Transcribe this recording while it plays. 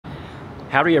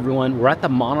Howdy everyone, we're at the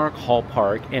Monarch Hall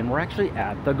Park and we're actually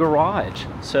at the garage.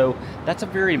 So that's a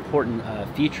very important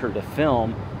feature to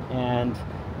film, and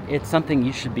it's something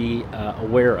you should be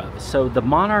aware of. So the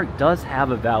Monarch does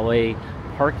have a valet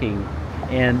parking,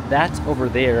 and that's over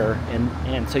there,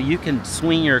 and so you can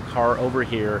swing your car over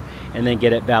here and then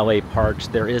get it valet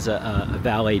parked. There is a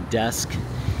valet desk,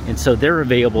 and so they're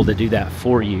available to do that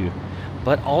for you.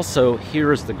 But also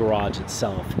here's the garage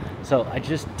itself. So I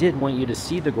just did want you to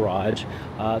see the garage.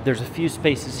 There's a few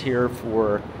spaces here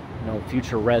for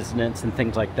future residents and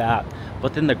things like that.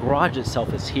 But then the garage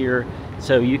itself is here,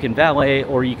 so you can valet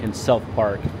or you can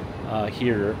self-park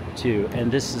here too.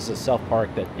 And this is a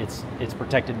self-park that it's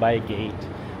protected by a gate,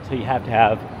 so you have to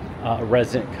have a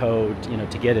resident code,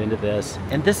 to get into this.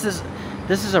 And this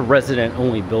is a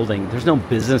resident-only building. There's no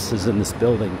businesses in this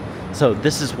building, so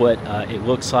this is what it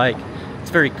looks like.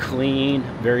 It's very clean,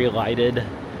 very lighted,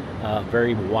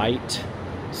 very white.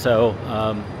 So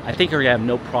I think you're gonna have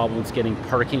no problems getting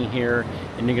parking here,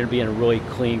 and you're gonna be in a really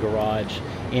clean garage.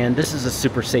 And this is a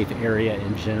super safe area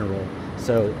in general.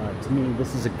 So to me,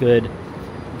 this is a good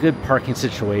parking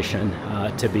situation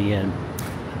to be in.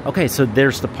 Okay, so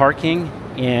there's the parking,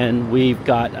 and we've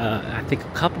got I think a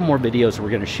couple more videos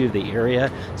we're gonna shoot of the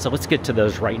area. So let's get to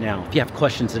those right now. If you have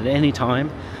questions at any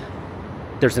time,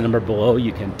 there's a number below.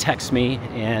 You can text me,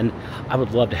 and I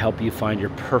would love to help you find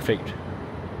your perfect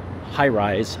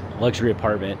high-rise luxury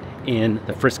apartment in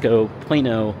the Frisco,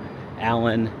 Plano,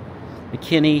 Allen,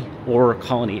 McKinney, or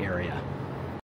Colony area.